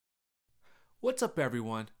What's up,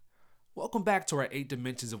 everyone? Welcome back to our 8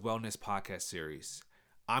 Dimensions of Wellness podcast series.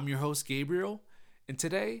 I'm your host, Gabriel, and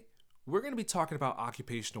today we're going to be talking about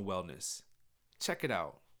occupational wellness. Check it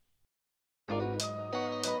out.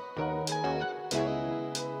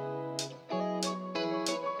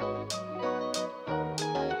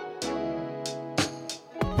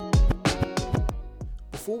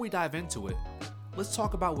 Before we dive into it, let's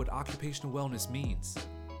talk about what occupational wellness means.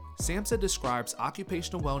 SAMHSA describes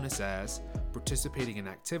occupational wellness as participating in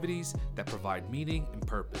activities that provide meaning and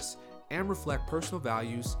purpose and reflect personal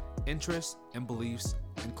values, interests, and beliefs,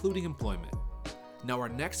 including employment. Now, our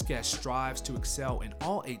next guest strives to excel in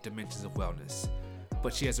all 8 dimensions of wellness,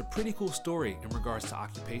 but she has a pretty cool story in regards to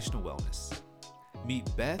occupational wellness.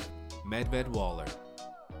 Meet Beth Medved Waller.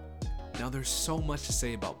 Now, there's so much to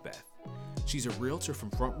say about Beth. She's a realtor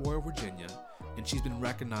from Front Royal, Virginia, and she's been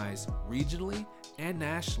recognized regionally and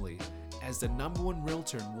nationally as the #1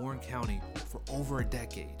 realtor in Warren County for over a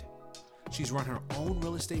decade. She's run her own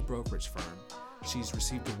real estate brokerage firm. She's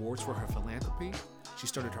received awards for her philanthropy. She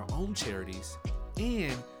started her own charities,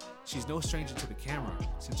 and she's no stranger to the camera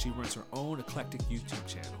since she runs her own eclectic YouTube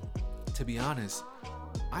channel. To be honest,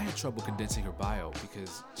 I had trouble condensing her bio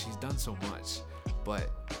because she's done so much,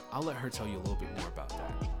 but I'll let her tell you a little bit more about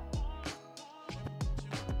that.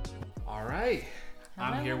 All right.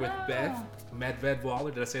 I'm here with Beth Medved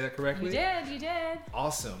Waller. Did I say that correctly? You did.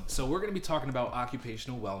 Awesome. So we're going to be talking about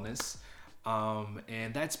occupational wellness.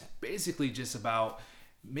 And that's basically just about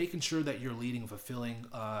making sure that you're leading a fulfilling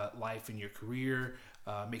life in your career,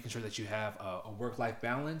 making sure that you have a work-life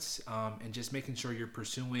balance, and just making sure you're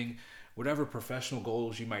pursuing whatever professional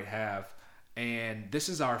goals you might have. And this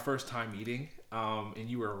is our first time meeting, and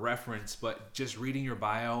you were a reference, but just reading your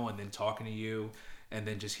bio and then talking to you and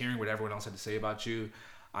then just hearing what everyone else had to say about you,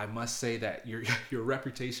 I must say that your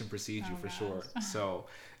reputation precedes you for sure. So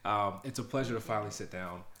it's a pleasure to finally sit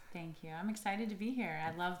down. Thank you. I'm excited to be here.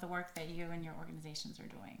 I love the work that you and your organizations are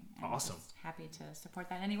doing. I'm awesome. Just happy to support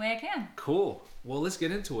that any way I can. Cool. Well, let's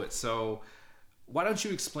get into it. So why don't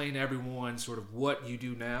you explain to everyone sort of what you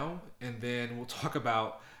do now, and then we'll talk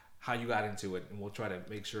about how you got into it, and we'll try to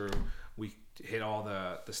make sure we hit all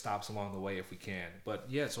the stops along the way if we can. But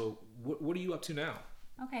yeah, so what are you up to now?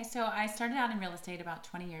 Okay, so I started out in real estate about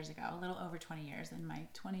 20 years ago, a little over 20 years, in my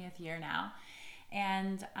 20th year now.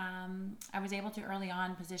 And I was able to early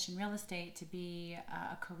on position real estate to be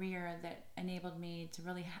a career that enabled me to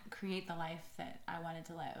really create the life that I wanted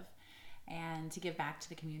to live and to give back to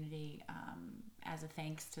the community as a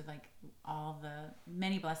thanks to like all the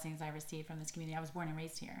many blessings I received from this community. I was born and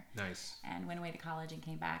raised here. Nice. And went away to college and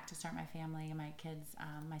came back to start my family and my kids.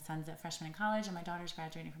 My son's a freshman in college and my daughter's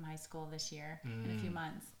graduating from high school this year in a few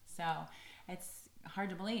months. So it's hard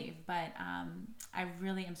to believe, but I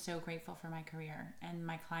really am so grateful for my career and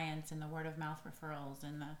my clients and the word of mouth referrals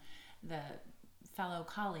and the fellow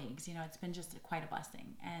colleagues. You know, it's been just quite a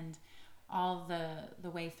blessing. And all the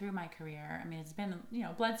way through my career, I mean, it's been, you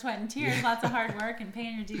know, blood, sweat, and tears, lots of hard work and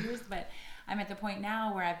paying your dues, but I'm at the point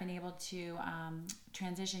now where I've been able to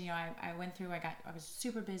transition. You know, I went through, I was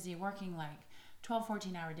super busy working like 12,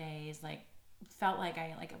 14-hour days, like felt like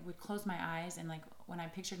I would close my eyes, and like when I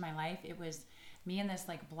pictured my life, it was me in this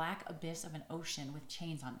like black abyss of an ocean with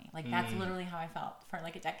chains on me. Like that's literally how I felt for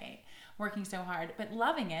like a decade, working so hard, but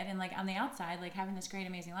loving it. And like on the outside, like having this great,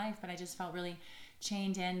 amazing life, but I just felt really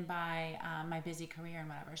chained in by my busy career and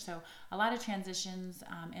whatever. So a lot of transitions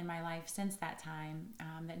in my life since that time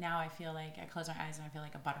that now I feel like I close my eyes and I feel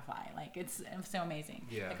like a butterfly. Like it's so amazing,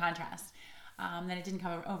 the contrast. That it didn't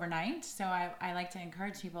come overnight. So I like to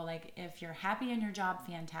encourage people, like if you're happy in your job,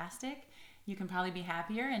 fantastic. You can probably be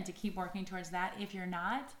happier, and to keep working towards that. If you're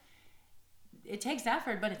not, it takes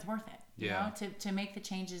effort, but it's worth it. You know, to make the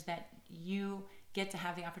changes that you get to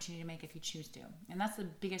have the opportunity to make if you choose to. And that's the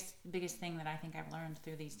biggest thing that I think I've learned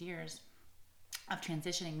through these years of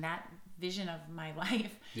transitioning that vision of my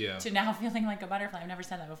life to now feeling like a butterfly. I've never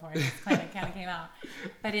said that before. It just kind of came out.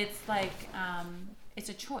 But it's like, it's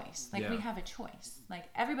a choice. Like we have a choice. Like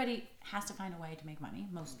everybody has to find a way to make money.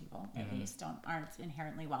 Most people, at least, aren't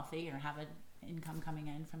inherently wealthy or have an income coming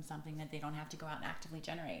in from something that they don't have to go out and actively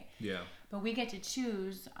generate. Yeah. But we get to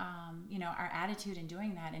choose, you know, our attitude in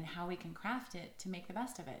doing that and how we can craft it to make the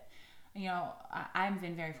best of it. You know, I've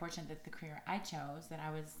been very fortunate that the career I chose, that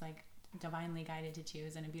I was like divinely guided to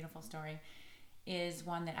choose, and a beautiful story, is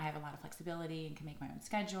one that I have a lot of flexibility and can make my own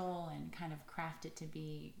schedule and kind of craft it to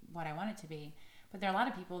be what I want it to be. But there are a lot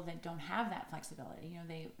of people that don't have that flexibility. You know,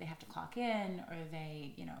 they have to clock in, or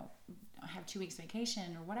they, you know, have 2 weeks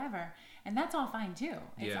vacation or whatever. And that's all fine too.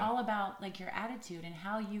 It's all about like your attitude and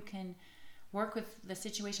how you can work with the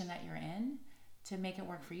situation that you're in to make it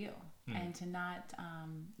work for you and to not,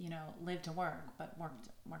 live to work, but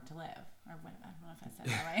work to live, or what, I don't know if I said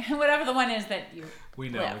that right. Whatever the one is that you we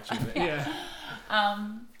know live. what you mean. Yeah.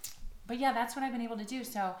 But yeah, that's what I've been able to do.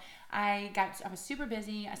 So I was super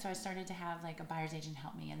busy. So I started to have like a buyer's agent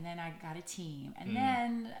help me, and then I got a team, and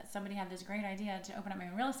then somebody had this great idea to open up my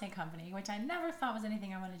own real estate company, which I never thought was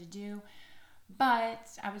anything I wanted to do. But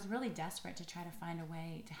I was really desperate to try to find a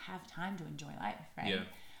way to have time to enjoy life, right? Yeah.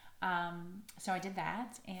 So I did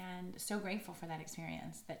that, and so grateful for that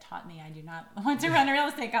experience that taught me I do not want to run a real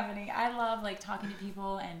estate company. I love like talking to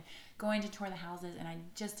people and going to tour the houses, and I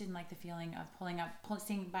just didn't like the feeling of pulling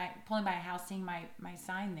by a house, seeing my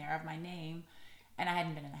sign there of my name, and I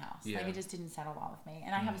hadn't been in the house. Yeah. Like it just didn't settle well with me.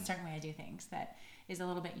 And I have a certain way I do things that is a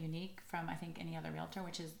little bit unique from I think any other realtor,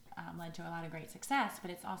 which has led to a lot of great success.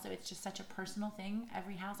 But it's just such a personal thing.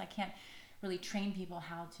 Every house, I can't really train people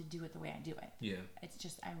how to do it the way I do it. Yeah. It's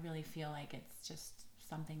just, I really feel like it's just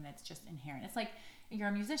something that's just inherent. It's like you're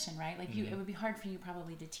a musician, right? Like it would be hard for you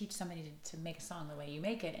probably to teach somebody to make a song the way you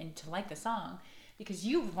make it and to like the song, because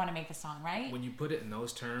you want to make the song, right? When you put it in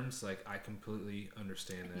those terms, like I completely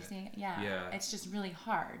understand that. You see, yeah. Yeah. It's just really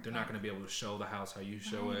hard. They're not going to be able to show the house how you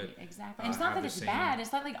show it. Exactly. And it's not that it's bad.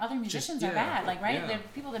 It's not like other musicians are bad. Like, right? Yeah. There are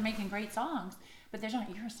people that are making great songs, but they're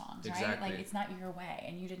not your songs, right? Exactly. Like it's not your way,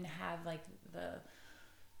 and you didn't have like the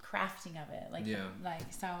crafting of it. Like, yeah.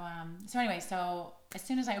 So anyway, so as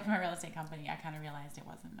soon as I opened my real estate company, I kind of realized it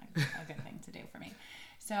wasn't a good thing to do for me.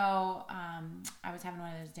 So I was having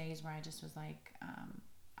one of those days where I just was like,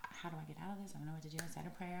 how do I get out of this? I don't know what to do. I said a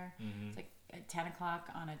prayer. It's like at 10 o'clock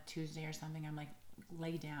on a Tuesday or something. I'm like,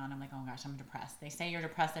 lay down. I'm like, oh gosh, I'm depressed. They say you're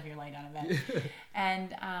depressed if you're laying down in bed.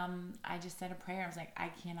 And I just said a prayer. I was like, I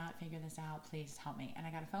cannot figure this out. Please help me. And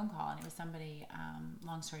I got a phone call, and it was somebody,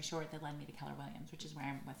 long story short, that led me to Keller Williams, which is where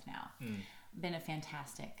I'm with now. Been a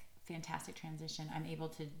fantastic transition. I'm able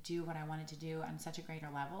to do what I wanted to do on such a greater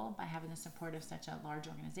level by having the support of such a large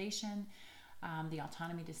organization. The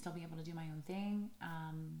autonomy to still be able to do my own thing,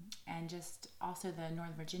 and just also the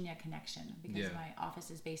Northern Virginia connection, because my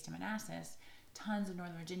office is based in Manassas. Tons of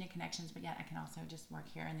Northern Virginia connections, but yet I can also just work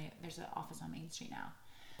here, and there's an office on Main Street now.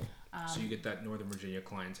 So you get that Northern Virginia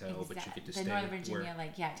clientele, but you get to stay the Northern Virginia,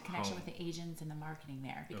 connection home. with the agents and the marketing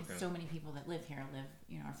there, because so many people that live here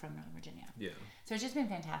are from Northern Virginia. Yeah. So it's just been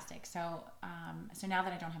fantastic. So so now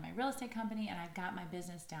that I don't have my real estate company, and I've got my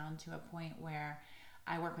business down to a point where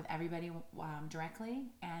I work with everybody directly,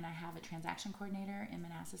 and I have a transaction coordinator in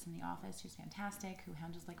Manassas in the office who's fantastic, who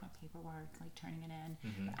handles like my paperwork, like turning it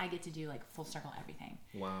in. But I get to do like full circle everything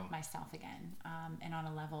myself again, and on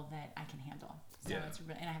a level that I can handle. So it's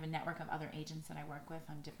really, and I have a network of other agents that I work with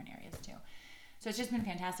on different areas too. So it's just been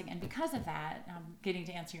fantastic. And because of that, getting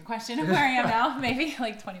to answer your question of where I am now, maybe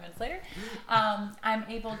like 20 minutes later, I'm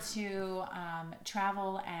able to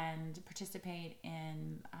travel and participate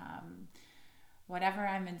in whatever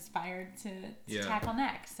I'm inspired to tackle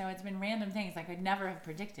next. So it's been random things. Like I'd never have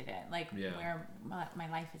predicted it, like where my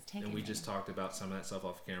life has taken And we me. just talked about some of that stuff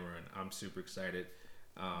off camera, and I'm super excited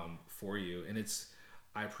for you. And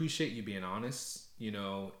I appreciate you being honest, in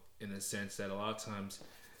the sense that a lot of times,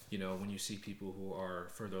 when you see people who are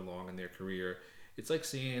further along in their career, it's like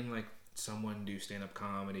seeing like someone do stand-up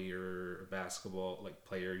comedy or a basketball like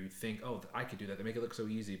player. You think, oh, I could do that. They make it look so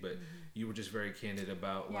easy, but you were just very candid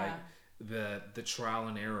about like the trial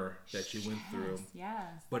and error that you went through.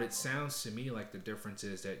 Yes. But it sounds to me like the difference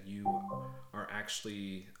is that you are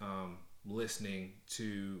actually listening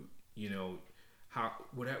to,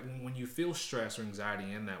 when you feel stress or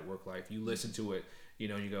anxiety in that work life, you listen to it,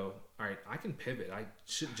 you go, all right, I can pivot. I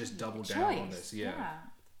shouldn't just double down on this. Yeah.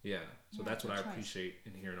 So that's what I appreciate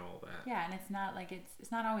in hearing all that. Yeah, and it's not like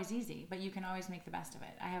it's not always easy, but you can always make the best of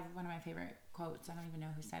it. I have one of my favorite quotes. I don't even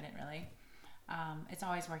know who said it really. It's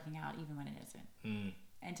always working out even when it isn't.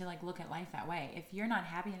 And to like look at life that way. If you're not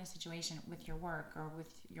happy in a situation with your work or with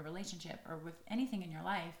your relationship or with anything in your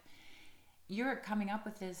life, you're coming up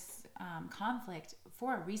with this conflict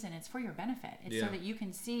for a reason. It's for your benefit. It's so that you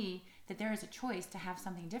can see that there is a choice to have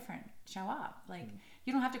something different show up. Like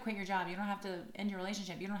you don't have to quit your job. You don't have to end your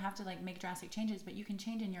relationship. You don't have to like make drastic changes, but you can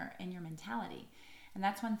change in your mentality. And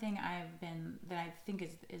that's one thing that I think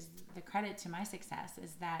is the credit to my success,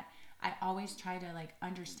 is that I always try to like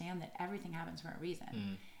understand that everything happens for a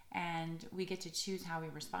reason, and we get to choose how we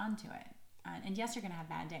respond to it. And yes, you're going to have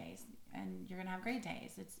bad days, and you're going to have great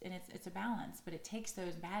days. It's a balance, but it takes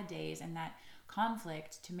those bad days and that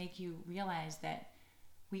conflict to make you realize that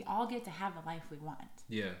we all get to have the life we want.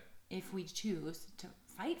 Yeah. If we choose to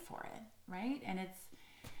fight for it, right? And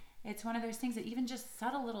it's one of those things that even just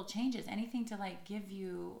subtle little changes, anything to like give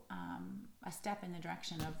you a step in the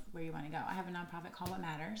direction of where you want to go. I have a nonprofit called What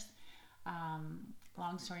Matters.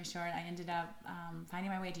 Long story short, I ended up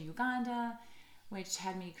finding my way to Uganda, which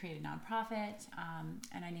had me create a nonprofit,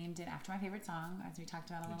 and I named it after my favorite song, as we talked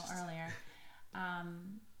about a little earlier.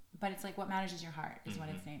 But it's like, what matters is your heart, is what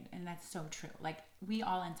it's named. And that's so true. Like, we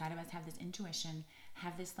all inside of us have this intuition,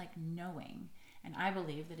 have this like knowing. And I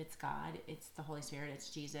believe that it's God, it's the Holy Spirit, it's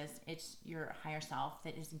Jesus, it's your higher self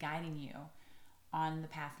that is guiding you on the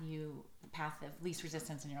path of least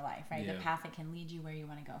resistance in your life, right? Yeah. The path that can lead you where you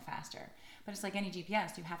want to go faster. But it's like any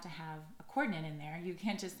GPS, you have to have a coordinate in there. You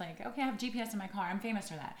can't just like, okay, I have GPS in my car. I'm famous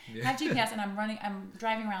for that. Yeah. I have GPS and I'm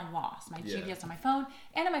driving around lost. My GPS on my phone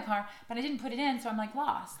and in my car, but I didn't put it in, so I'm like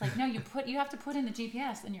lost. Like, no, you have to put in the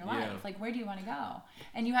GPS in your life. Yeah. Like, where do you want to go?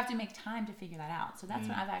 And you have to make time to figure that out. So that's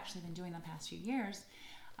what I've actually been doing the past few years.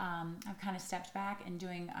 I've kind of stepped back and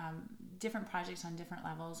doing different projects on different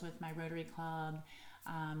levels with my Rotary Club,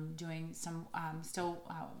 doing some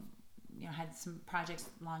had some projects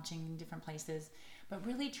launching in different places, but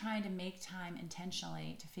really trying to make time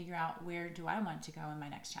intentionally to figure out where do I want to go in my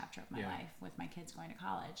next chapter of my life with my kids going to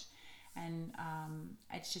college. And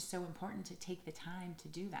it's just so important to take the time to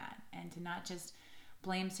do that and to not just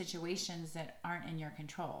blame situations that aren't in your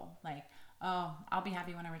control. Like, oh, I'll be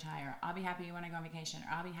happy when I retire. I'll be happy when I go on vacation.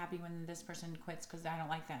 Or I'll be happy when this person quits because I don't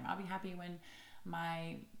like them. I'll be happy when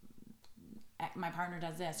my partner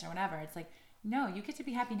does this or whatever. It's like, no, you get to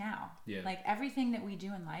be happy now. Yeah. Like, everything that we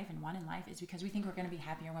do in life and want in life is because we think we're going to be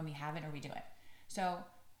happier when we have it or we do it. So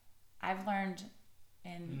I've learned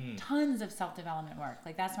in tons of self-development work.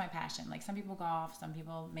 Like, that's my passion. Like, some people golf, some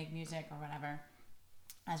people make music or whatever.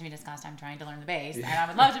 As we discussed, I'm trying to learn the bass and I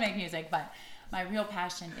would love to make music, but my real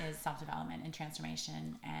passion is self-development and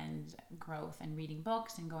transformation and growth and reading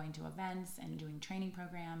books and going to events and doing training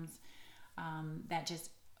programs that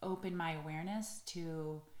just open my awareness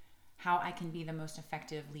to how I can be the most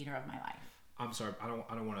effective leader of my life. I'm sorry, I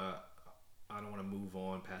don't want to move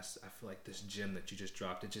on past. I feel like this gem that you just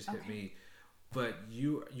dropped, it just hit me. But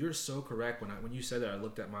you're so correct. When you said that, I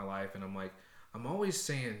looked at my life and I'm like, I'm always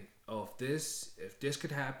saying, oh, if this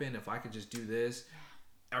could happen, if I could just do this,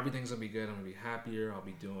 everything's gonna be good. I'm gonna be happier. I'll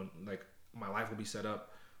be doing, like, my life will be set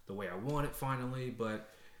up the way I want it finally. But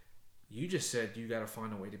you just said you got to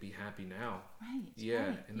find a way to be happy now. Right. Yeah,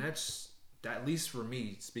 right. and that's, at least for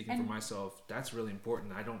me, speaking for myself, that's really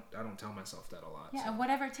important. I don't tell myself that a lot. Yeah, so.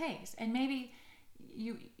 Whatever it takes. And maybe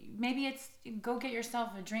it's go get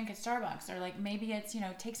yourself a drink at Starbucks, or like maybe it's,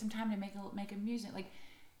 take some time to make a music. Like,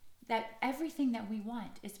 that everything that we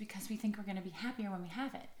want is because we think we're going to be happier when we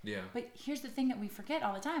have it. Yeah. But here's the thing that we forget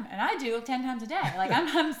all the time, and I do 10 times a day. Like,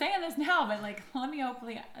 I'm saying this now, but like, let me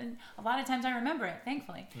hopefully, a lot of times I remember it,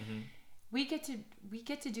 thankfully. Mm-hmm. We get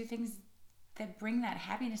to do things that bring that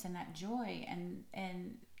happiness and that joy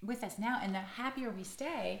and with us now. And the happier we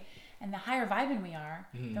stay and the higher vibing we are,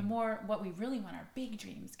 the more what we really want, our big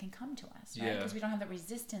dreams, can come to us, right? Because we don't have that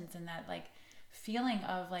resistance and that like feeling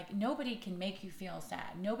of like, nobody can make you feel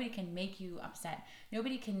sad. Nobody can make you upset.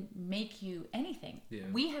 Nobody can make you anything. Yeah.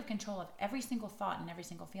 We have control of every single thought and every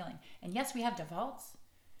single feeling. And yes, we have defaults.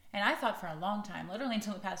 And I thought for a long time, literally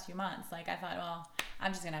until the past few months, like I thought, well,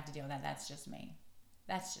 I'm just going to have to deal with that. That's just me.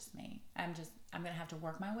 I'm going to have to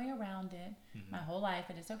work my way around it my whole life,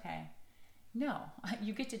 and it's okay. No,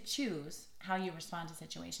 you get to choose how you respond to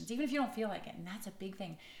situations, even if you don't feel like it. And that's a big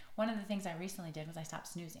thing. One of the things I recently did was I stopped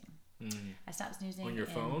snoozing. I stopped snoozing. On your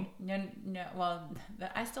phone? No. Well,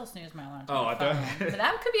 I still snooze my alarm. Oh, I thought. But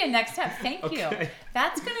that could be a next step. Thank you.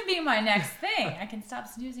 That's going to be my next thing. I can stop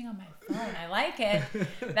snoozing on my phone. I like it.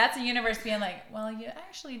 That's the universe being like, well, you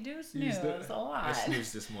actually do snooze a lot. I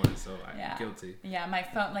snoozed this morning, so I'm guilty. Yeah, my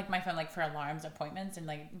phone, for alarms, appointments, and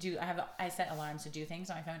I set alarms to do things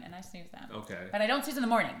on my phone, and I snooze them. Okay. But I don't snooze in the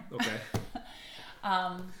morning. Okay.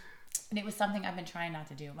 And it was something I've been trying not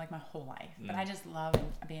to do like my whole life. But I just love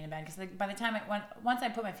being in bed, because by the time once I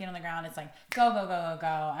put my feet on the ground, it's like go, go, go, go, go.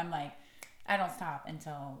 I'm like, I don't stop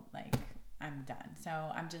until like I'm done. So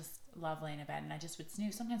I'm just love laying in bed, and I just would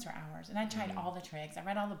snooze sometimes for hours. And I tried all the tricks. I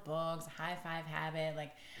read all the books, High Five Habit.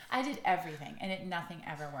 Like, I did everything, and nothing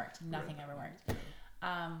ever worked. Nothing ever worked.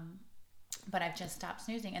 But I've just stopped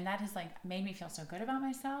snoozing, and that has like made me feel so good about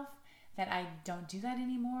myself that I don't do that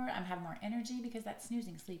anymore. I'm having more energy, because that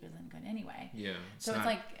snoozing sleep isn't good anyway. Yeah. So it's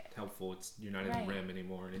like helpful. You're not in the REM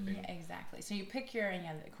anymore or anything. Yeah, exactly. So you pick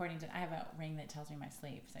according to, I have a ring that tells me my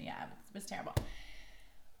sleep. So yeah, it was terrible.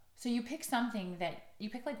 So you pick something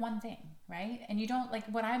you pick like one thing, right? And you don't like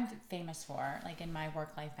what I'm famous for, like in my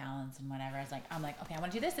work-life balance and whatever. I'm like, okay, I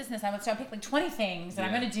want to do this, and this. So I pick like 20 things that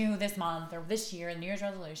I'm going to do this month or this year, the New Year's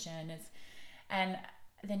resolution. And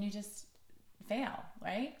then you just fail,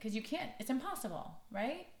 right? Because you can't, it's impossible,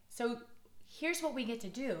 right? So here's what we get to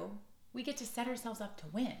do. We get to set ourselves up to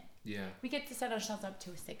win. Yeah. We get to set ourselves up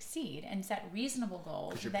to succeed and set reasonable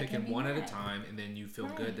goals. Because you're picking one at a time, and then you feel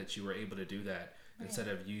good that you were able to do that. Instead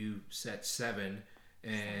of you set 7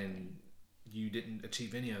 and you didn't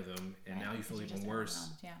achieve any of them, and now you feel even worse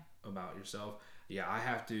about yourself. Yeah, I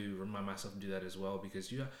have to remind myself to do that as well,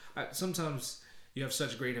 because sometimes you have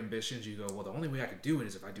such great ambitions. You go, well, the only way I could do it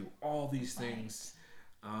is if I do all these things.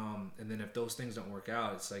 And then if those things don't work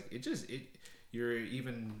out, it's like you're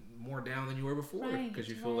even more down than you were before, because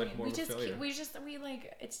you feel like more of a failure.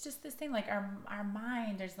 It's just this thing, like our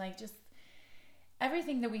mind, there's like just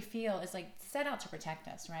everything that we feel is like set out to protect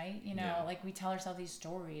us, right? Like we tell ourselves these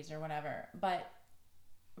stories or whatever, but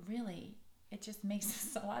really it just makes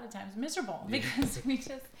us a lot of times miserable because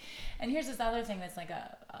and here's this other thing that's like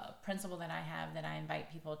a principle that I have that I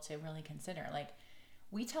invite people to really consider. Like,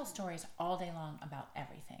 we tell stories all day long about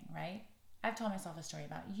everything, right? I've told myself a story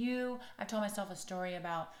about you. I've told myself a story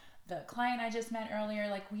about the client I just met earlier.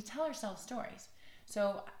 Like, we tell ourselves stories.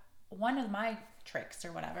 So one of my tricks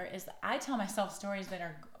or whatever is I tell myself stories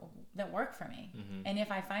that work for me. Mm-hmm. And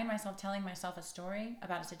if I find myself telling myself a story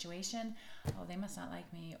about a situation, oh, they must not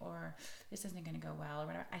like me, or this isn't going to go well, or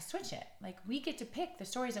whatever, I switch it. Like, we get to pick the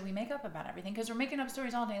stories that we make up about everything, because we're making up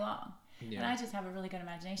stories all day long. Yeah. And I just have a really good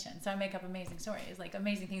imagination, so I make up amazing stories. Like,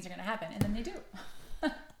 amazing things are going to happen, and then they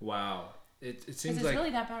do. Wow. It seems it's like really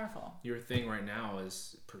that powerful. Your thing right now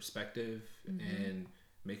is perspective, mm-hmm. and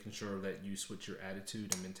making sure that you switch your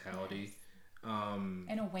attitude and mentality. Yes.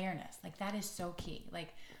 And awareness. Like, that is so key. Like,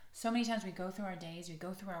 so many times we go through our days, we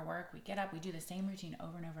go through our work, we get up, we do the same routine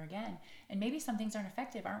over and over again. And maybe some things aren't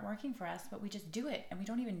effective, aren't working for us, but we just do it. And we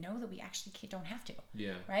don't even know that we actually don't have to.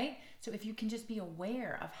 Yeah. Right? So if you can just be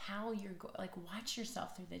aware of how you're, watch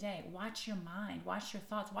yourself through the day, watch your mind, watch your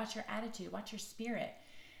thoughts, watch your attitude, watch your spirit,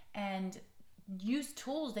 and use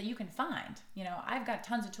tools that you can find. I've got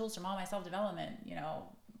tons of tools from all my self-development,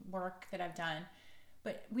 work that I've done.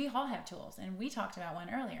 But we all have tools, and we talked about one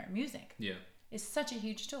earlier. Music is such a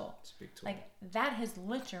huge tool. It's a big tool. Like, that has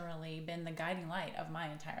literally been the guiding light of my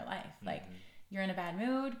entire life. Mm-hmm. Like, you're in a bad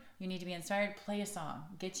mood, you need to be inspired, play a song,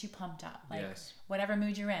 gets you pumped up. Like, whatever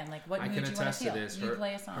mood you're in, like what mood you want to feel, you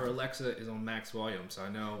play a song. Her Alexa is on max volume, so I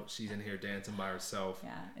know she's in here dancing by herself.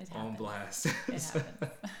 Yeah, it happens. On blast. It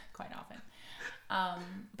happens quite often.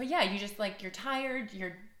 But yeah, you just, like, you're tired,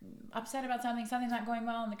 you're upset about something's not going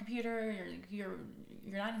well on the computer, you're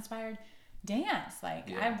not inspired, dance.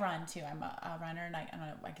 Like, I run too. I'm a runner, and I don't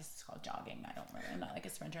know, I guess it's called jogging. I'm not like a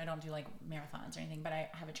sprinter. I don't do like marathons or anything, but I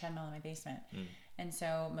have a treadmill in my basement. And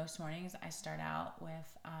so most mornings I start out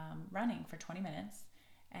with running for 20 minutes,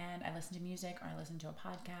 and I listen to music, or I listen to a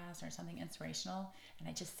podcast or something inspirational, and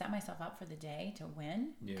I just set myself up for the day to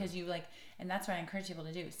win. Because and that's what I encourage people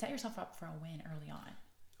to do. Set yourself up for a win early on.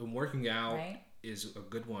 And working out is a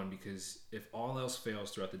good one, because if all else fails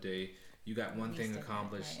throughout the day, you got one thing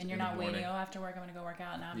accomplished. Right. And you're not waiting, after work I'm going to go work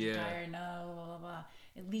out, now I'm tired, no, blah, blah, blah.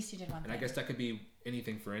 At least you did one thing. And I guess that could be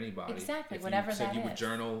anything for anybody. Exactly, if whatever that is. You would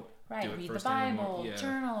journal, read the Bible,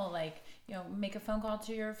 journal, make a phone call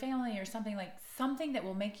to your family or something, something that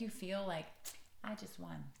will make you feel like, I just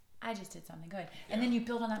won. I just did something good. Yeah. And then you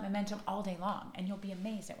build on that momentum all day long, and you'll be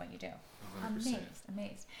amazed at what you do. 100%.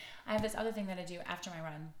 Amazed. I have this other thing that I do after my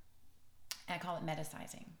run, and I call it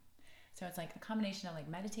metasizing. So it's like a combination of like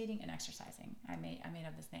meditating and exercising. I made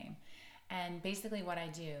up this name. And basically what I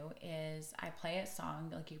do is I play a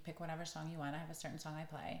song, like you pick whatever song you want. I have a certain song I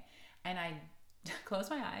play, and I close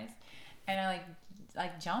my eyes, and I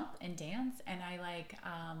like jump and dance, and I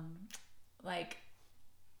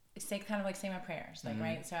say my prayers, like, mm-hmm.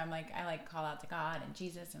 right? So I call out to God and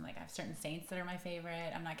Jesus, and I have certain saints that are my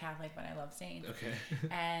favorite. I'm not Catholic, but I love saints. Okay.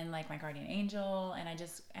 And my guardian angel, and I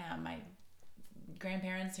just my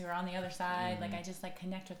grandparents who are on the other side, mm-hmm. I just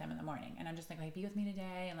connect with them in the morning, and I'm just like be with me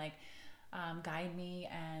today, and guide me.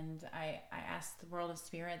 And I ask the world of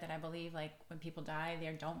spirit that I believe when people die, they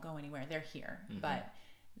don't go anywhere, they're here, mm-hmm. but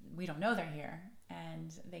we don't know they're here,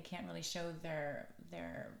 and they can't really show their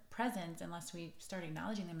presence unless we start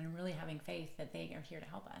acknowledging them and really having faith that they are here to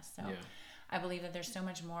help us. So I believe that there's so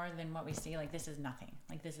much more than what we see. This is nothing.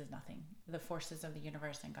 The forces of the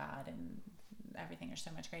universe and God and everything are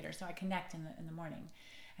so much greater. So I connect in the morning,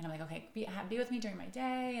 and I'm like, okay, be with me during my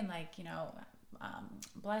day, and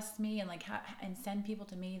bless me, and and send people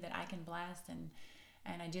to me that I can bless, and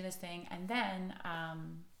I do this thing, and then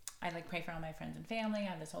I like pray for all my friends and family. I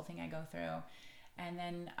have this whole thing I go through. And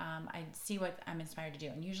then I see what I'm inspired to do.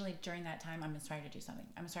 And usually during that time, I'm inspired to do something.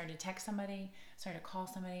 I'm inspired to text somebody, inspired to call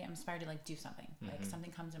somebody. I'm inspired to like do something. Like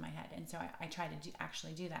something comes in my head. And so I try to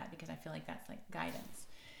actually do that because I feel like that's like guidance.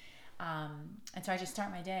 And so I just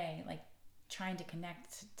start my day like trying to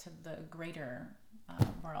connect to the greater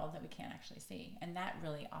world that we can't actually see. And that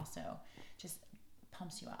really also just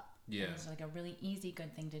pumps you up. Yeah. It's like a really easy,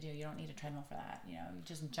 good thing to do. You don't need a treadmill for that. You know, you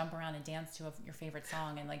just jump around and dance to your favorite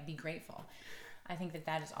song and like be grateful. I think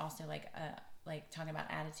that is also like talking about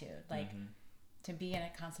attitude, like to be in a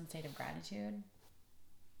constant state of gratitude,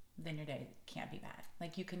 then your day can't be bad.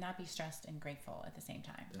 Like you cannot be stressed and grateful at the same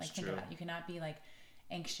time. That's like think true. about it. You cannot be like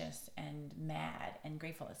anxious and mad and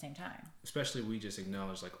grateful at the same time. Especially we just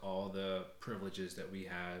acknowledge like all the privileges that we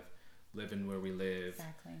have living where we live,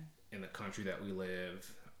 Exactly. in the country that we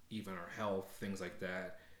live, even our health, things like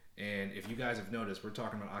that. And if you guys have noticed, we're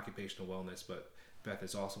talking about occupational wellness, but Beth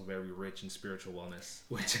is also very rich in spiritual wellness,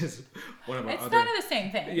 which is one of our It's other... kind of the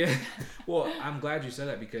same thing. Yeah. Well, I'm glad you said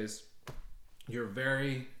that because you're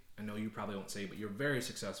very, I know you probably won't say, but you're very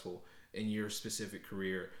successful in your specific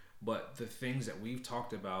career. But the things that we've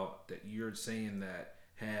talked about that you're saying that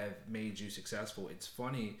have made you successful, it's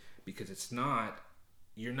funny because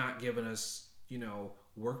you're not giving us,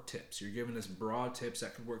 work tips. You're giving us broad tips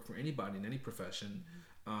that could work for anybody in any profession.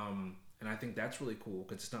 And I think that's really cool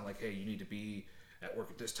because it's not like, hey, you need to be at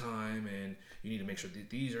work at this time and you need to make sure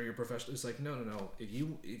that these are your professional. It's like, no. If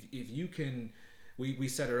you can, we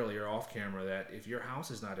said earlier off camera that if your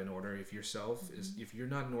house is not in order, if you're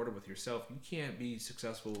not in order with yourself, you can't be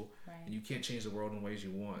successful. Right. And you can't change the world in ways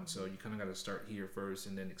you want. So you kind of got to start here first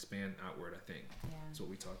and then expand outward, I think. Yeah. That's what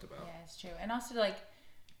we talked about. Yeah, it's true. And also to like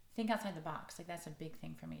think outside the box. Like that's a big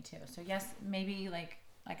thing for me too. So yes, maybe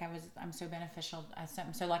I'm so beneficial.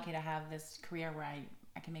 I'm so lucky to have this career where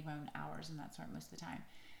I can make my own hours and that sort most of the time.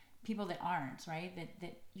 People that aren't, right?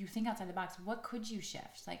 That you think outside the box. What could you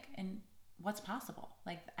shift? Like, and what's possible?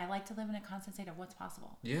 Like, I like to live in a constant state of what's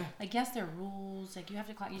possible. Yeah. Like, yes, there are rules. Like, you have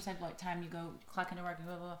to clock. You said what time you go clock into work.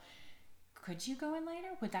 Blah, blah, blah. Could you go in later?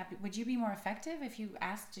 Would you be more effective if you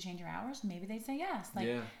asked to change your hours? Maybe they'd say yes. Like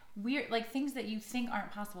weird, like things that you think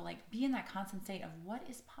aren't possible. Like, be in that constant state of what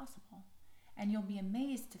is possible. And you'll be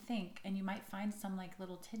amazed to think, and you might find some like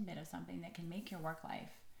little tidbit of something that can make your work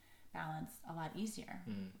life balance a lot easier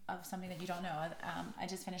of something that you don't know. I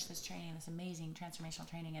just finished this training, this amazing transformational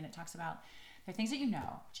training, and it talks about there are things that you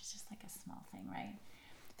know, which is just like a small thing, right?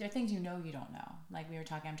 There are things you know you don't know. Like we were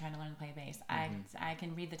talking, I'm trying to learn to play bass. I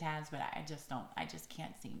can read the tabs, but I just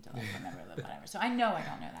can't seem to like remember the whatever. So I know I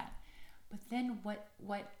don't know that. But then what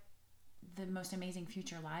the most amazing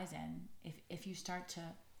future lies in if you start to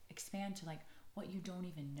expand to like what you don't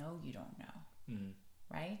even know you don't know,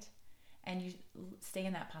 right? And you stay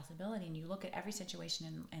in that possibility and you look at every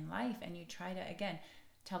situation in life and you try to, again,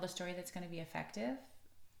 tell the story that's going to be effective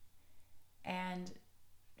and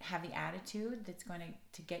have the attitude that's going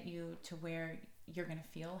to get you to where you're going to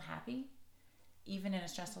feel happy, even in a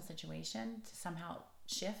stressful situation, to somehow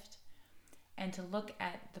shift and to look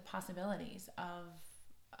at the possibilities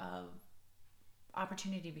of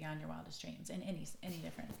opportunity beyond your wildest dreams in any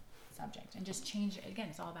different subject, and just change it. Again,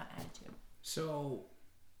 it's all about attitude. So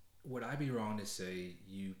would I be wrong to say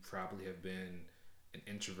you probably have been an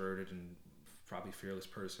introverted and probably fearless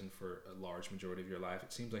person for a large majority of your life?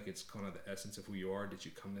 It seems like it's kind of the essence of who you are. Did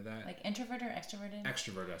you come to that? Like introvert or extroverted?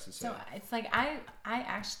 Extrovert, I should say. So it's like I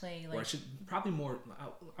actually like. Or I should probably more.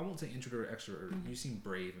 I won't say introvert or extrovert. You seem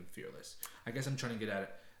brave and fearless. I guess I'm trying to get at it.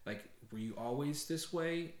 Like, were you always this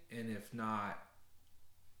way? And if not,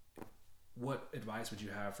 what advice would you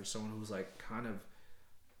have for someone who's like kind of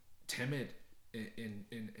timid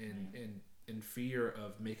in fear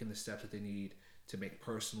of making the steps that they need to make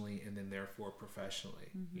personally and then therefore professionally?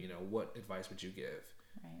 What advice would you give?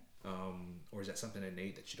 Right. Or is that something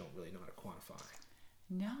innate that you don't really know how to quantify?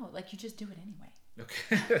 No, like you just do it anyway.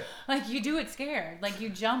 Okay. Like you do it scared. Like you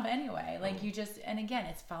jump anyway. Like you just, and again,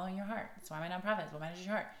 it's following your heart. That's why my nonprofit is what manages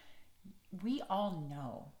your heart. We all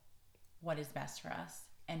know what is best for us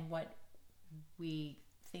and what we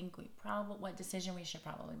think what decision we should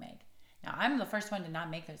probably make. Now, I'm the first one to not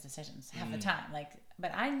make those decisions half the time.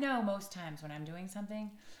 But I know most times when I'm doing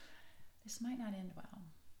something, this might not end well,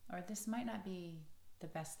 or this might not be the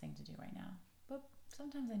best thing to do right now. But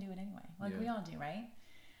sometimes I do it anyway, like we all do, right?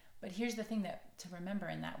 But here's the thing to remember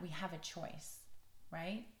in that we have a choice,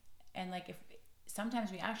 right? And like if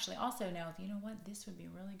sometimes we actually also know, you know what, this would be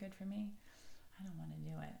really good for me. I don't want to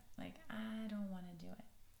do it. Like, I don't want to do it.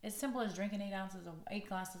 as simple as drinking 8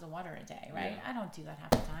 glasses of water a day, right? I don't do that half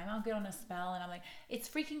the time. I'll get on a spell and I'm like, it's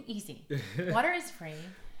freaking easy. Water is free.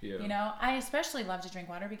 Yeah. You know, I especially love to drink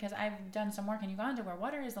water because I've done some work in Uganda where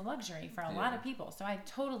water is a luxury for a lot of people. So I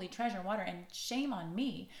totally treasure water, and shame on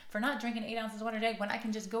me for not drinking 8 ounces of water a day when I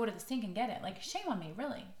can just go to the sink and get it. Like, shame on me,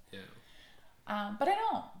 really. Yeah. But I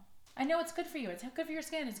don't. I know it's good for you. It's good for your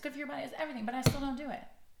skin. It's good for your body. It's everything. But I still don't do it.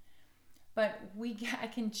 But I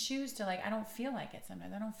can choose to, like, I don't feel like it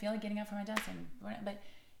sometimes. I don't feel like getting up from my desk. But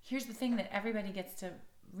here's the thing that everybody gets to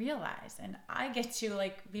realize, and I get to,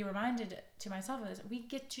 like, be reminded to myself of this. We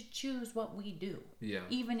get to choose what we do,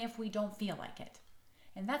 even if we don't feel like it.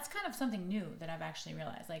 And that's kind of something new that I've actually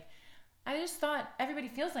realized. Like, I just thought everybody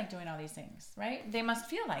feels like doing all these things, right? They must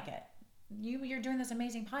feel like it. You're doing this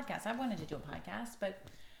amazing podcast. I wanted to do a podcast, but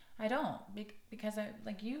I don't, because I,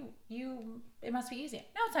 like, you, it must be easy.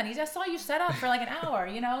 No, it's not easy. I saw you set up for like an hour,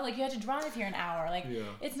 you know, like you had to drive here an hour. Like,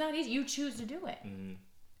 it's not easy. You choose to do it. Mm-hmm.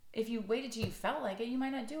 If you waited till you felt like it, you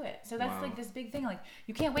might not do it. So that's like this big thing. Like,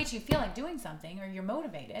 you can't wait till you feel like doing something or you're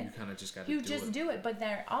motivated. You kind of just got to do it. You just do it. But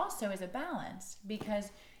there also is a balance, because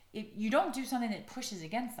if you don't do something that pushes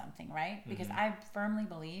against something, right? Because I firmly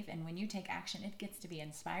believe, and when you take action, it gets to be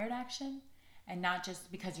inspired action and not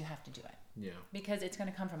just because you have to do it. Yeah. Because it's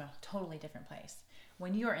going to come from a totally different place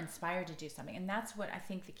when you are inspired to do something. And that's what I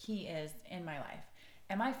think the key is in my life.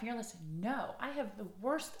 Am I fearless? No. I have the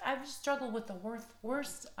worst, I've struggled with the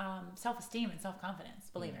worst self-esteem and self-confidence,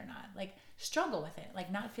 believe it or not. Like, struggle with it.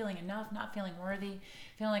 Like, not feeling enough, not feeling worthy,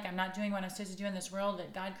 feeling like I'm not doing what I'm supposed to do in this world,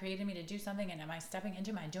 that God created me to do something, and am I stepping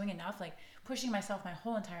into, am I doing enough? Like, pushing myself my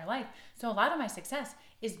whole entire life. So a lot of my success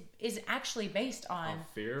is actually based on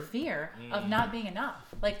fear of not being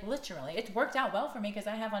enough. Like, literally. It's worked out well for me because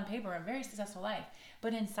I have on paper a very successful life.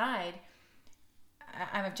 But inside,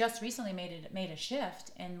 I've just recently made a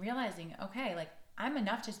shift and realizing, okay, like, I'm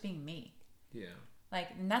enough just being me. Yeah. Like,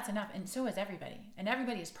 and that's enough. And so is everybody. And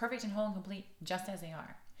everybody is perfect and whole and complete just as they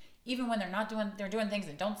are. Even when they're doing things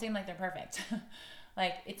that don't seem like they're perfect.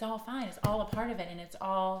 Like, it's all fine. It's all a part of it, and it's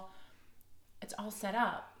all set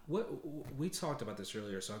up. We talked about this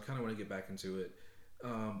earlier, so I kind of want to get back into it.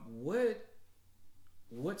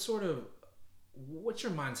 What's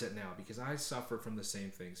your mindset now? Because I suffered from the same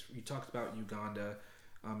things. You talked about Uganda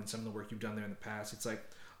and some of the work you've done there in the past. It's like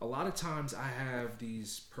a lot of times I have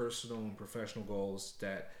these personal and professional goals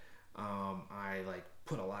that I like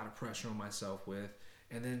put a lot of pressure on myself with,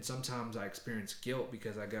 and then sometimes I experience guilt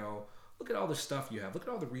because I go, look at all the stuff you have. Look at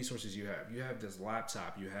all the resources you have. You have this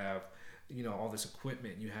laptop. You have, all this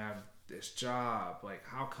equipment. You have this job. Like,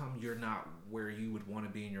 how come you're not where you would want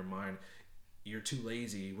to be in your mind? You're too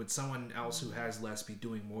lazy. Would someone else who has less be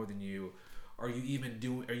doing more than you? Are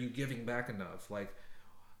you giving back enough? Like,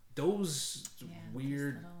 those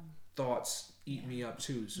weird thoughts eat me up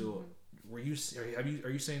too. So are you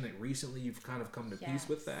saying that recently you've kind of come to peace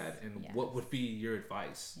with that? And what would be your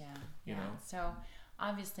advice? You know? So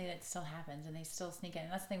obviously that still happens, and they still sneak in.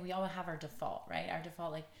 And that's the thing, we all have our default, right? Our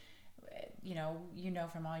default, like,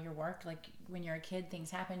 from all your work, like, when you're a kid,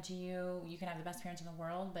 things happen to you. You can have the best parents in the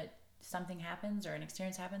world, but something happens or an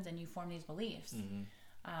experience happens and you form these beliefs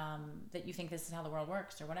that you think this is how the world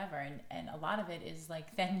works or whatever. And a lot of it is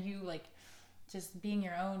like, then you, like, just being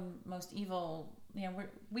your own most evil,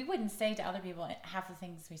 we wouldn't say to other people half the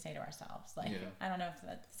things we say to ourselves. Like, I don't know if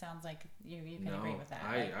that sounds like you can agree with that.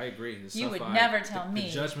 I agree. You would never tell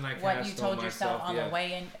me what you told yourself on the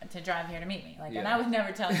way in to drive here to meet me. Like, and I would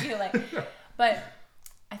never tell you, like, but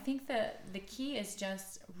I think the key is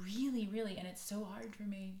just really, really, and it's so hard for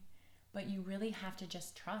me, but you really have to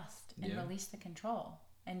just trust and release the control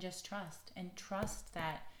and just trust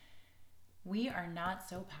that we are not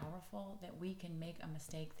so powerful that we can make a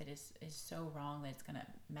mistake that is so wrong that it's going to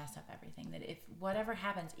mess up everything. That if whatever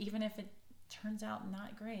happens, even if it turns out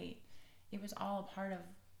not great, it was all a part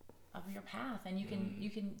of your path, and you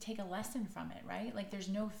can take a lesson from it, right? Like, there's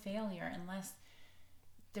no failure unless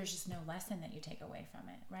there's just no lesson that you take away from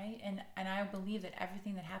it, right? And I believe that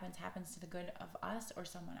everything that happens to the good of us or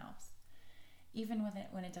someone else, even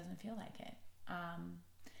when it doesn't feel like it.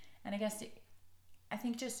 And I guess I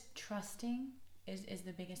think just trusting is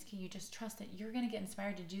the biggest key. You just trust that you're going to get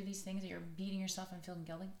inspired to do these things that you're beating yourself and feeling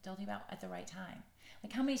guilty about at the right time.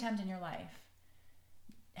 Like, how many times in your life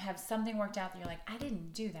have something worked out that you're like, I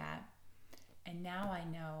didn't do that, and now I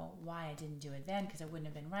know why I didn't do it then, because it wouldn't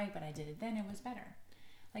have been right, but I did it then, it was better.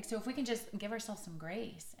 Like, so if we can just give ourselves some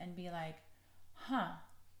grace and be like,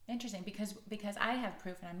 interesting, because I have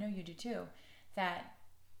proof, and I know you do too, that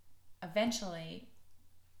eventually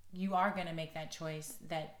you are going to make that choice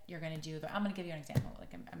that you're going to do. I'm going to give you an example.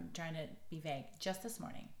 Like, I'm trying to be vague. Just this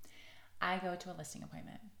morning, I go to a listing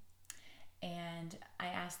appointment, And I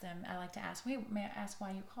asked them, I like to ask, wait, may I ask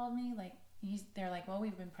why you called me? Like, they're like, well,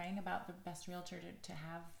 we've been praying about the best realtor to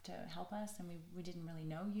have to help us, and we didn't really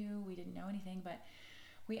know you, we didn't know anything, but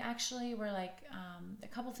we actually were like, a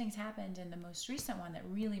couple things happened, and the most recent one that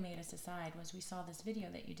really made us decide was we saw this video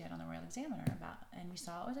that you did on the Royal Examiner about, and we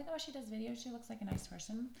saw, I was like, oh, she does videos, she looks like a nice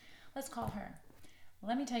person, let's call her.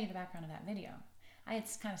 Let me tell you the background of that video. I had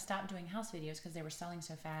kind of stopped doing house videos because they were selling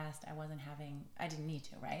so fast, I didn't need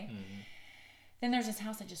to, right? Mm-hmm. Then there's this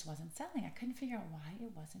house that just wasn't selling. I couldn't figure out why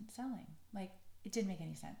it wasn't selling. Like, it didn't make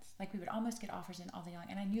any sense. Like, we would almost get offers in all day long,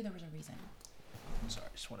 and I knew there was a reason. Sorry,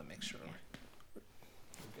 I just want to make sure.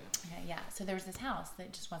 Okay, yeah. So there was this house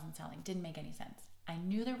that just wasn't selling. Didn't make any sense. I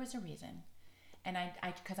knew there was a reason, and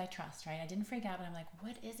because I trust, right? I didn't freak out, but I'm like,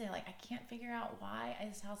 what is it? Like, I can't figure out why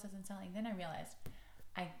this house isn't selling. Then I realized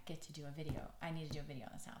I get to do a video. I need to do a video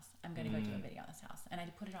on this house. I'm going to go do a video on this house, and I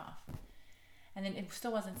put it off. And then it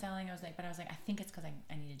still wasn't selling. I was like, I think it's because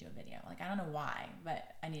I need to do a video. Like, I don't know why, but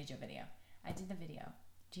I need to do a video. I did the video.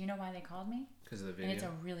 Do you know why they called me? Because of the video. And it's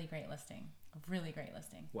a really great listing. A really great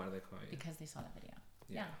listing. Why do they call you? Because they saw that video.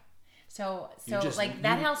 Yeah. So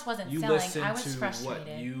that house wasn't selling. I was frustrated.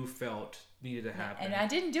 What you felt needed to happen. And I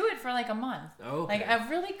didn't do it for like a month. Okay. Like, I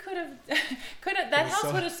really could have, that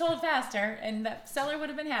house would have sold faster, and the seller would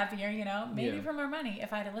have been happier, maybe for more money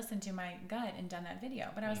if I had listened to my gut and done that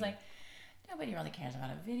video. But I was like, nobody really cares about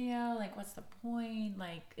a video. Like, what's the point?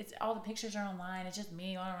 Like, it's all the pictures are online. It's just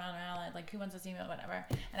me going around. Like, who wants to see me? Whatever.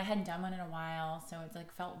 And I hadn't done one in a while, so it's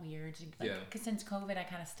like felt weird. Like, cause since COVID, I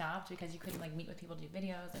kind of stopped because you couldn't like meet with people to do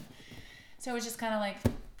videos, and so it was just kind of like,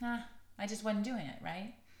 I just wasn't doing it,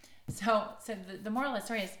 right? So the moral of the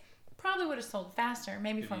story is probably would have sold faster,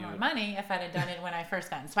 maybe for more money if I'd have done it when I first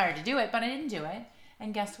got inspired to do it, but I didn't do it.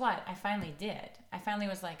 And guess what? I finally did. I finally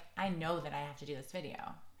was like, I know that I have to do this video.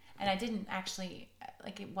 And I didn't actually,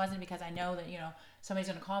 like, it wasn't because I know that, somebody's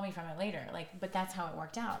going to call me from it later. Like, but that's how it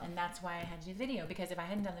worked out. And that's why I had to do the video. Because if I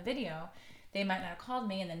hadn't done the video, they might not have called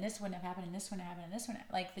me, and then this wouldn't have happened, and this wouldn't have happened, and this wouldn't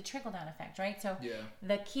have, like the trickle-down effect, right? So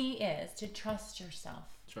the key is to trust yourself.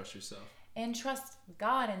 Trust yourself. And trust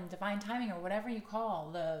God and divine timing, or whatever you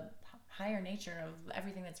call the higher nature of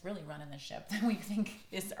everything that's really running the ship that we think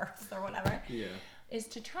is Earth or whatever. Yeah. Is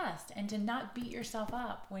to trust and to not beat yourself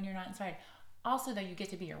up when you're not inspired. Also, though, you get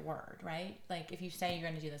to be your word, right? Like, if you say you're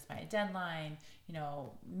going to do this by a deadline,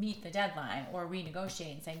 meet the deadline, or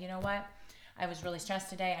renegotiate and say, you know what? I was really stressed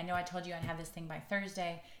today. I know I told you I'd have this thing by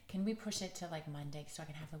Thursday. Can we push it to like Monday so I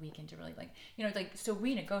can have the weekend to really so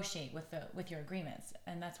renegotiate with your agreements.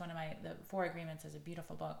 And that's one of the 4 Agreements is a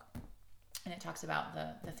beautiful book. And it talks about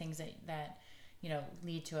the things that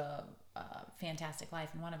lead to a fantastic life.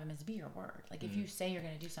 And one of them is be your word. Like, if you say you're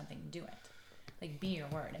going to do something, do it. Like, be your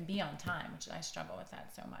word and be on time, which I struggle with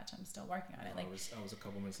that so much. I'm still working on it. Like, I was a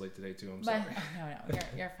couple minutes late today too. I'm sorry. No,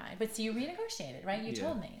 you're fine. But see, you renegotiated, right? You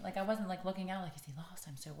told me. Like, I wasn't like looking out like, is he lost?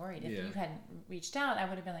 I'm so worried. If you hadn't reached out, I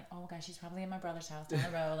would have been like, oh gosh, she's probably in my brother's house down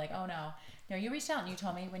the road. Like, oh no. No, you reached out and you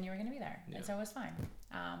told me when you were going to be there, and so it was fine.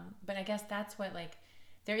 But I guess that's what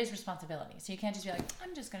there is responsibility. So you can't just be like,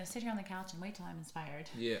 I'm just going to sit here on the couch and wait till I'm inspired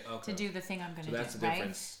to do the thing I'm going to do. That's the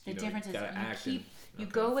difference. The difference is you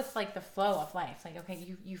go with like the flow of life. Like,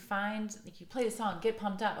 okay, you find, like, you play the song, get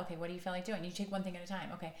pumped up. Okay, what do you feel like doing? You take one thing at a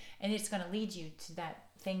time. Okay. And it's going to lead you to that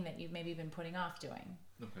thing that you've maybe been putting off doing.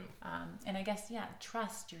 Okay. And I guess,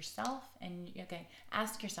 trust yourself and,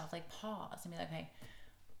 ask yourself, like, pause and be like, okay,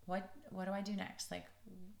 what do I do next? Like,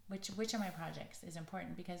 which of my projects is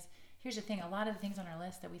important? Because here's the thing, a lot of the things on our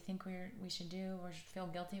list that we think we should do or feel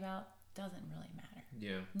guilty about doesn't really matter.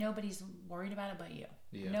 Yeah. Nobody's worried about it but you.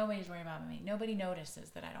 Yeah. Nobody's worried about me. Nobody notices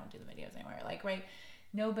that I don't do the videos anymore. Like, right?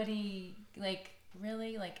 Nobody, like,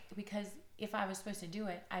 really, like, because if I was supposed to do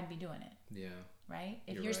it, I'd be doing it. Yeah. Right?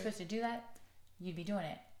 If you're supposed to do that, you'd be doing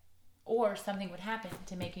it. Or something would happen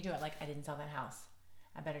to make you do it. Like, I didn't sell that house.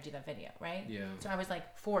 I better do that video, right? Yeah. So I was,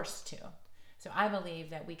 like, forced to. So I believe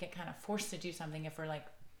that we get kind of forced to do something if we're, like,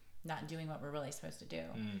 not doing what we're really supposed to do.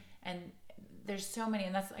 And there's so many,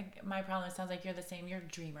 and that's like my problem. It sounds like you're the same. You're a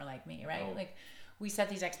dreamer like me, right? Oh. Like, we set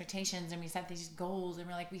these expectations and we set these goals, and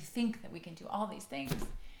we're like, we think that we can do all these things,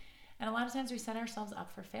 and a lot of times we set ourselves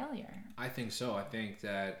up for failure. I think so. I think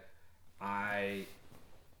that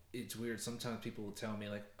it's weird. Sometimes people will tell me,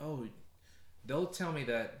 like, they'll tell me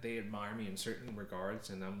that they admire me in certain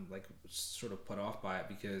regards, and I'm like sort of put off by it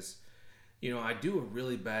because I do a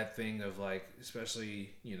really bad thing of, like, especially,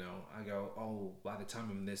 I go, oh, by the time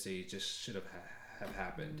I'm this age, this should have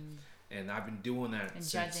happened. And I've been doing that and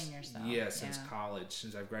since, judging yourself. Yeah, since college,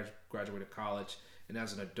 since I've graduated college. And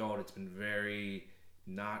as an adult, it's been very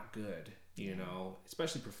not good,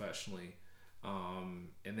 especially professionally.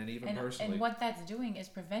 And then even personally. And what that's doing is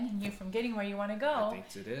preventing you from getting where you want to go. I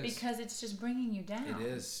think it is. Because it's just bringing you down. It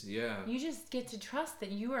is, yeah. You just get to trust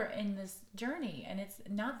that you are in this journey, and it's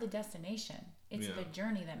not the destination. It's the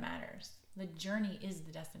journey that matters. The journey is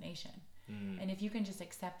the destination. And if you can just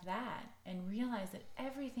accept that and realize that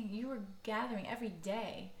everything you are gathering every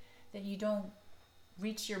day, that you don't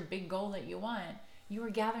reach your big goal that you want, you are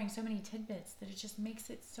gathering so many tidbits that it just makes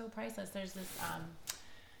it so priceless. There's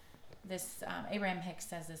this Abraham Hicks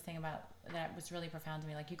says this thing about that was really profound to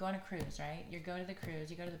me. Like, you go on a cruise, right? You go to the cruise,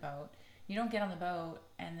 you go to the boat. You don't get on the boat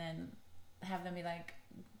and then have them be like,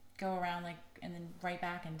 go around like, and then right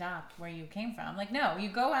back and dock where you came from. Like, no, you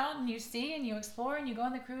go out and you see and you explore and you go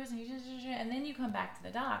on the cruise and and then you come back to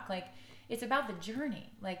the dock. Like, it's about the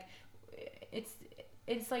journey. Like,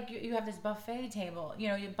 it's like you have this buffet table,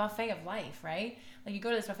 your buffet of life, right? Like, you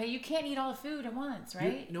go to this buffet, you can't eat all the food at once,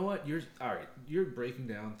 right? You know what? You're breaking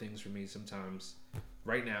down things for me sometimes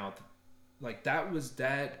right now. Like, that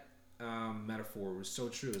metaphor was so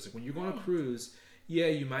true. It's like, when you're going on a cruise, yeah,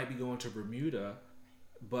 you might be going to Bermuda,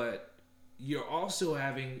 but you're also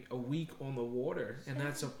having a week on the water, and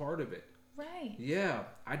that's a part of it. Right. Yeah,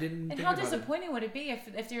 I didn't. And think how about disappointing would it be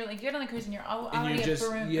if you're like, you get on the cruise and you're already at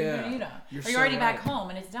Bermuda, or you're already back home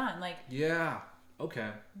and it's done? Like, yeah, okay.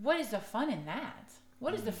 What is the fun in that?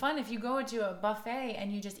 What is the fun if you go into a buffet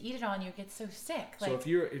and you just eat it all and you get so sick? Like, so if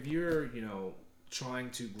you're trying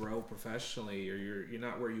to grow professionally, or you're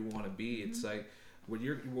not where you want to be, it's like what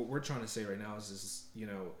we're trying to say right now is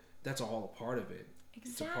that's all a part of it.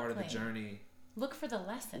 Exactly. It's a part of the journey. Look for the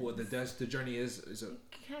lessons. Well, the journey is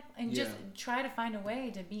just try to find a way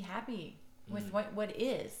to be happy with what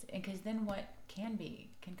is, and because then what can be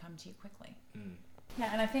can come to you quickly. Yeah,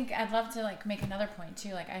 and I think I'd love to make another point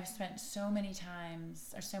too. Like, I've spent so many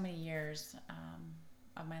times or so many years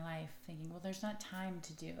of my life thinking, well, there's not time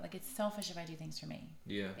to do. Like, it's selfish if I do things for me.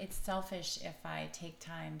 Yeah. It's selfish if I take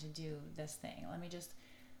time to do this thing.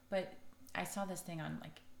 But I saw this thing on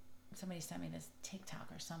somebody sent me this TikTok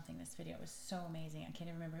or something. This video was so amazing. I can't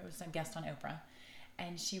even remember. It was a guest on Oprah.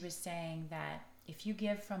 And she was saying that if you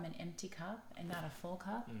give from an empty cup and not a full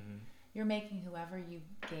cup, you're making whoever you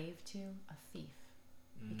gave to a thief.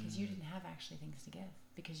 Because you didn't have actually things to give.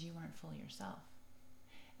 Because you weren't full yourself.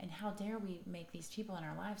 And how dare we make these people in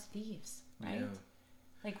our lives thieves, right? Yeah.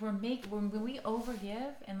 Like, when we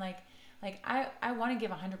overgive and I want to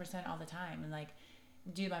give 100% all the time and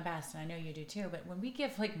do my best, and I know you do too, but when we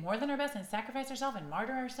give more than our best and sacrifice ourselves and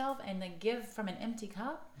martyr ourselves and give from an empty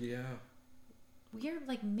cup, yeah, we're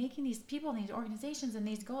making these people and these organizations and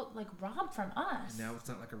these goals rob from us. And now it's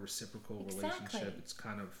not like a reciprocal relationship. It's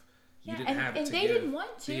kind of you didn't have it, and they didn't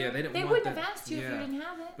want to. Yeah, they wouldn't have asked you if you didn't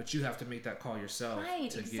have it. But you have to make that call yourself.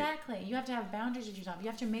 Right, exactly. You have to have boundaries with yourself. You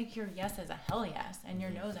have to make your yeses a hell yes and your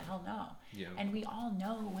no's a hell no. Yeah. And we all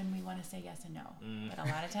know when we want to say yes and no, but a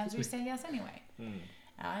lot of times we say yes anyway.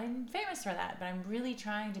 I'm famous for that, but I'm really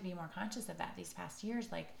trying to be more conscious of that these past years.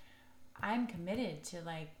 I'm committed to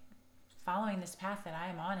following this path that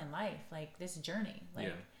I'm on in life, this journey.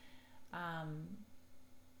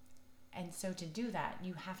 And so to do that,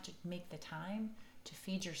 you have to make the time to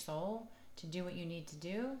feed your soul, to do what you need to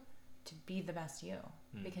do, to be the best you.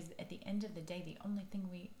 Because at the end of the day, the only thing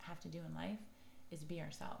we have to do in life is be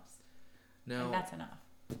ourselves. Now, and that's enough.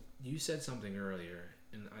 You said something earlier,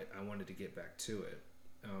 and I wanted to get back to it,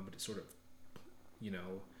 but it sort of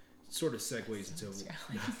segues into...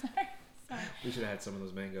 Sorry. We should have had some of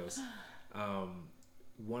those mangoes.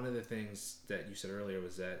 One of the things that you said earlier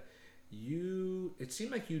was that it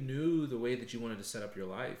seemed like you knew the way that you wanted to set up your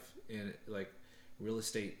life, and real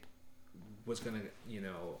estate was going to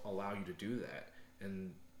allow you to do that.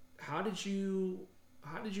 And how did you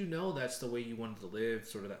know that's the way you wanted to live,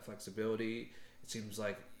 sort of that flexibility? It seems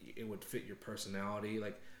like it would fit your personality.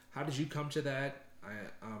 How did you come to that?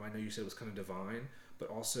 I know you said it was kind of divine, but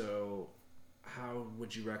also how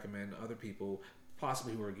would you recommend other people,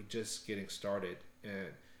 possibly who are just getting started and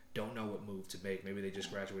don't know what move to make? Maybe they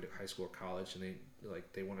just graduated high school or college and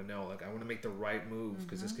they want to know, I want to make the right move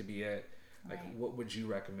because this could be it. What would you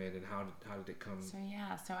recommend, and how did it come? So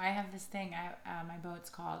I have this thing. My boat's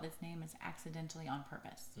called, its name is Accidentally on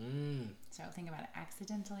Purpose. So think about it,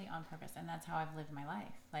 accidentally on purpose, and that's how I've lived my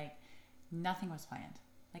life. Nothing was planned.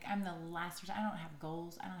 I'm the last person. I don't have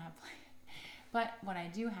goals. I don't have plans. But what I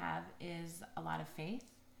do have is a lot of faith,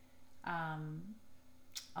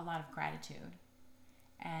 a lot of gratitude,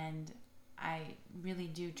 and I really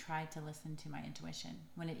do try to listen to my intuition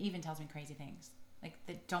when it even tells me crazy things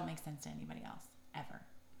that don't make sense to anybody else ever.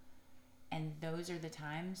 And those are the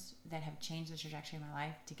times that have changed the trajectory of my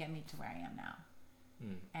life to get me to where I am now.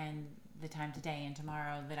 And the time today and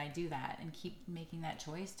tomorrow that I do that and keep making that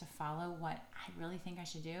choice to follow what I really think I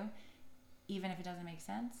should do, even if it doesn't make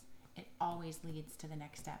sense, it always leads to the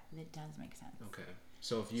next step that does make sense. Okay.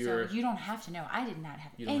 So if you're... So you don't have to know. I did not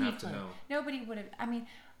have any clue. You don't have to know. Nobody would have... I mean,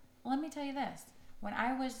 let me tell you this. When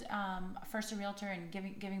I was first a realtor and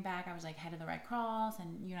giving back, I was like head of the Red Cross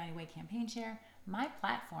and United Way campaign chair. My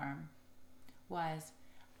platform was,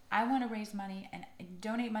 I want to raise money and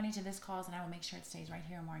donate money to this cause, and I will make sure it stays right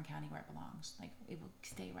here in Warren County where it belongs. Like, it will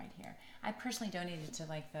stay right here. I personally donated to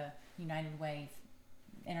like the United Way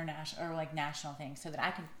international or like national thing so that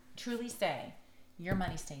I can truly say, your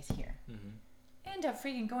money stays here. I end up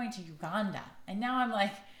freaking going to Uganda, and now I'm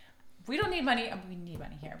like, we don't need money. We need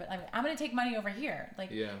money here, but I'm going to take money over here.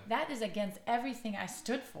 Like, that is against everything I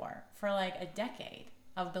stood for like a decade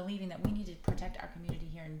of believing that we need to protect our community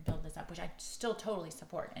here and build this up, which I still totally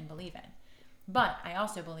support and believe in. But I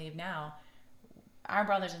also believe now our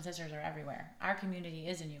brothers and sisters are everywhere. Our community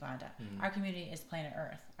is in Uganda. Our community is planet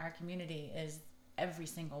Earth. Our community is every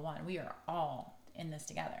single one. We are all in this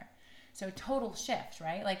together. So total shift,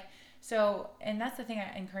 right? Like, so, and that's the thing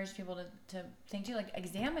I encourage people to think too, like,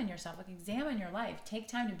 examine yourself, like, examine your life, take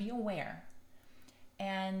time to be aware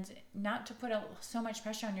and not to put so much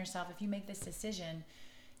pressure on yourself. If you make this decision,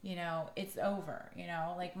 you know, it's over, you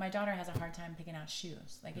know, like my daughter has a hard time picking out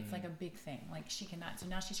shoes. Like, it's like a big thing. Like, she cannot, so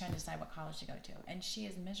now she's trying to decide what college to go to, and she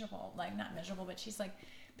is miserable, like not miserable, but she's like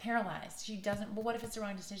paralyzed. She doesn't, well, what if it's the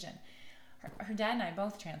wrong decision? Her dad and I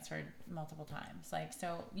both transferred multiple times. Like,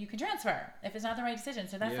 so you can transfer if it's not the right decision.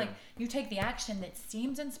 So that's like, you take the action that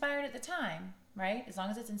seems inspired at the time, right? As long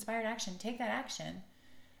as it's inspired action, take that action,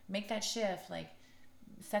 make that shift, like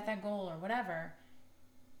set that goal or whatever,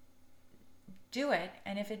 do it.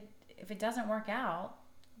 And if it doesn't work out,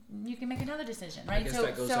 you can make another decision, right? I guess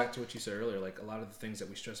that goes back to what you said earlier. Like, a lot of the things that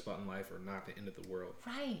we stress about in life are not the end of the world.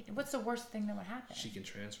 Right. What's the worst thing that would happen? She can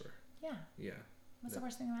transfer. Yeah. Yeah. What's the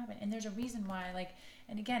worst thing that will happen? And there's a reason why, like,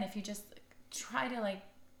 and again, if you just try to, like,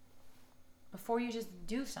 before you just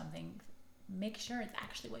do something, make sure it's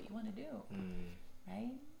actually what you want to do,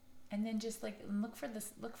 right? And then just like look for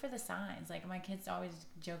the signs. Like, my kids always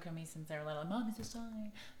joke at me since they're little, "Mom, it's a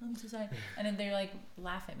sign. Mom, it's a sign," and then they like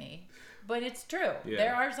laugh at me, but it's true. Yeah.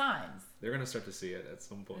 There are signs. They're gonna start to see it at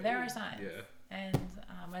some point. There are signs. Yeah. And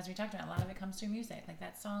as we talked about, a lot of it comes through music, like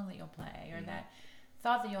that song that you'll play or that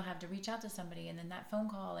thought that you'll have to reach out to somebody, and then that phone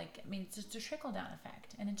call, like, I mean, it's just a trickle down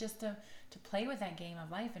effect, and it just to play with that game of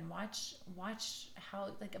life and watch how,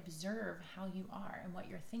 like, observe how you are and what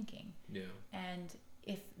you're thinking. Yeah. And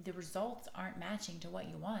if the results aren't matching to what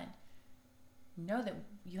you want, know that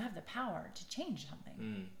you have the power to change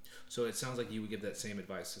something. So it sounds like you would give that same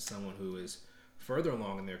advice to someone who is further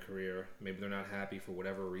along in their career. Maybe they're not happy for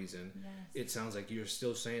whatever reason. Yes. It sounds like you're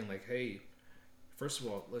still saying, like, hey, first of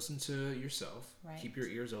all, listen to yourself. Right. Keep your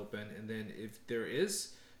ears open. And then if there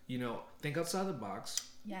is, you know, think outside the box.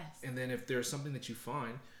 Yes. And then if there's something that you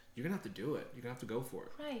find, you're going to have to do it. You're going to have to go for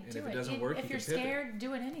it. Right. And if it doesn't work, if you're scared,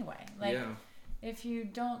 do it anyway. Like, if you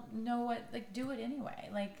don't know what, like, do it anyway.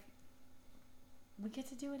 Like, we get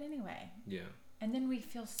to do it anyway. Yeah. And then we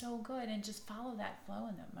feel so good and just follow that flow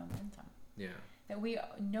and that momentum. Yeah. That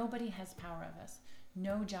nobody has power of us.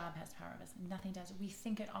 No job has power of us. Nothing does. We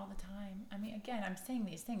think it all the time. I mean, again, I'm saying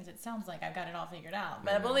these things. It sounds like I've got it all figured out,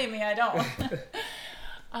 but believe me, I don't.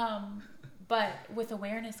 But with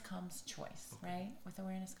awareness comes choice, right? With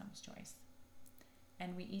awareness comes choice.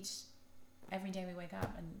 And every day we wake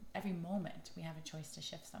up and every moment we have a choice to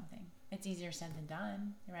shift something. It's easier said than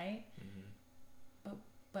done, right?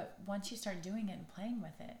 But once you start doing it and playing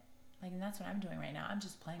with it, like, and that's what I'm doing right now. I'm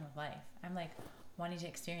just playing with life. I'm like wanting to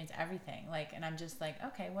experience everything. Like, and I'm just like,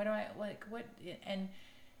 okay, what do I like? What? And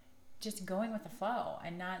just going with the flow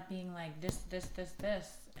and not being like this.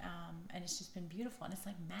 And it's just been beautiful. And it's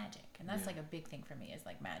like magic. And that's like a big thing for me, is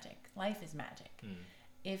like magic. Life is magic.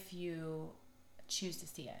 If you choose to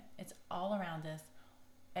see it. It's all around us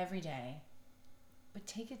every day. But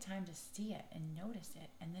take the time to see it and notice it.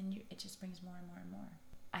 And then it just brings more and more and more.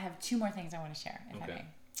 I have 2 more things I want to share, if I may.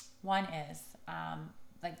 One is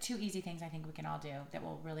like 2 easy things I think we can all do that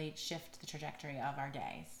will really shift the trajectory of our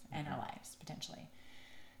days and our lives, potentially.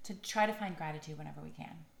 To try to find gratitude whenever we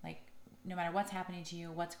can. Like, no matter what's happening to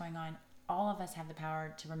you, what's going on, all of us have the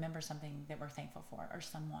power to remember something that we're thankful for, or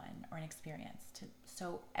someone, or an experience.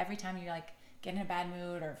 So every time you like get in a bad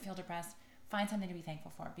mood or feel depressed, find something to be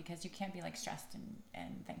thankful for, because you can't be like stressed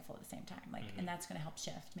and thankful at the same time. Like, and that's going to help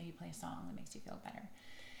shift. Maybe play a song that makes you feel better.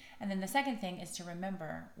 And then the second thing is to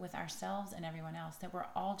remember with ourselves and everyone else that we're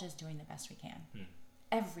all just doing the best we can.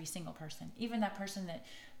 Every single person, even that person that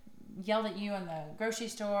yelled at you in the grocery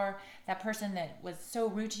store, that person that was so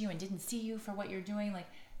rude to you and didn't see you for what you're doing, like,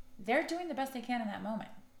 they're doing the best they can in that moment.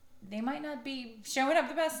 They might not be showing up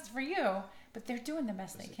the best for you, but they're doing the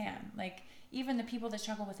best they can. Like, even the people that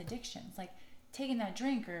struggle with addictions, like taking that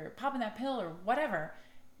drink or popping that pill or whatever,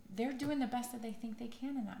 they're doing the best that they think they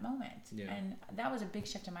can in that moment. Yeah. And that was a big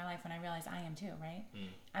shift in my life when I realized I am too, right?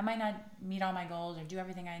 I might not meet all my goals or do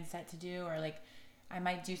everything I set to do, or like I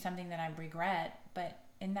might do something that I regret, but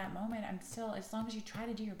in that moment, I'm still, as long as you try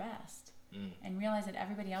to do your best and realize that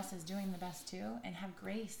everybody else is doing the best too, and have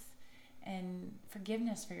grace and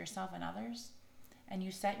forgiveness for yourself and others, and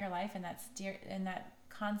you set your life in that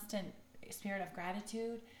constant spirit of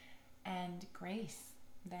gratitude and grace,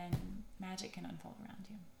 then magic can unfold around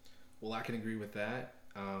you. Well, I can agree with that.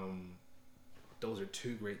 Those are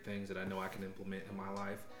two great things that I know I can implement in my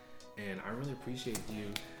life. And I really appreciate you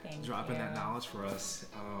dropping that knowledge for us.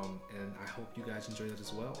 And I hope you guys enjoy that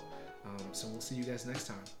as well. So we'll see you guys next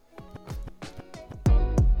time.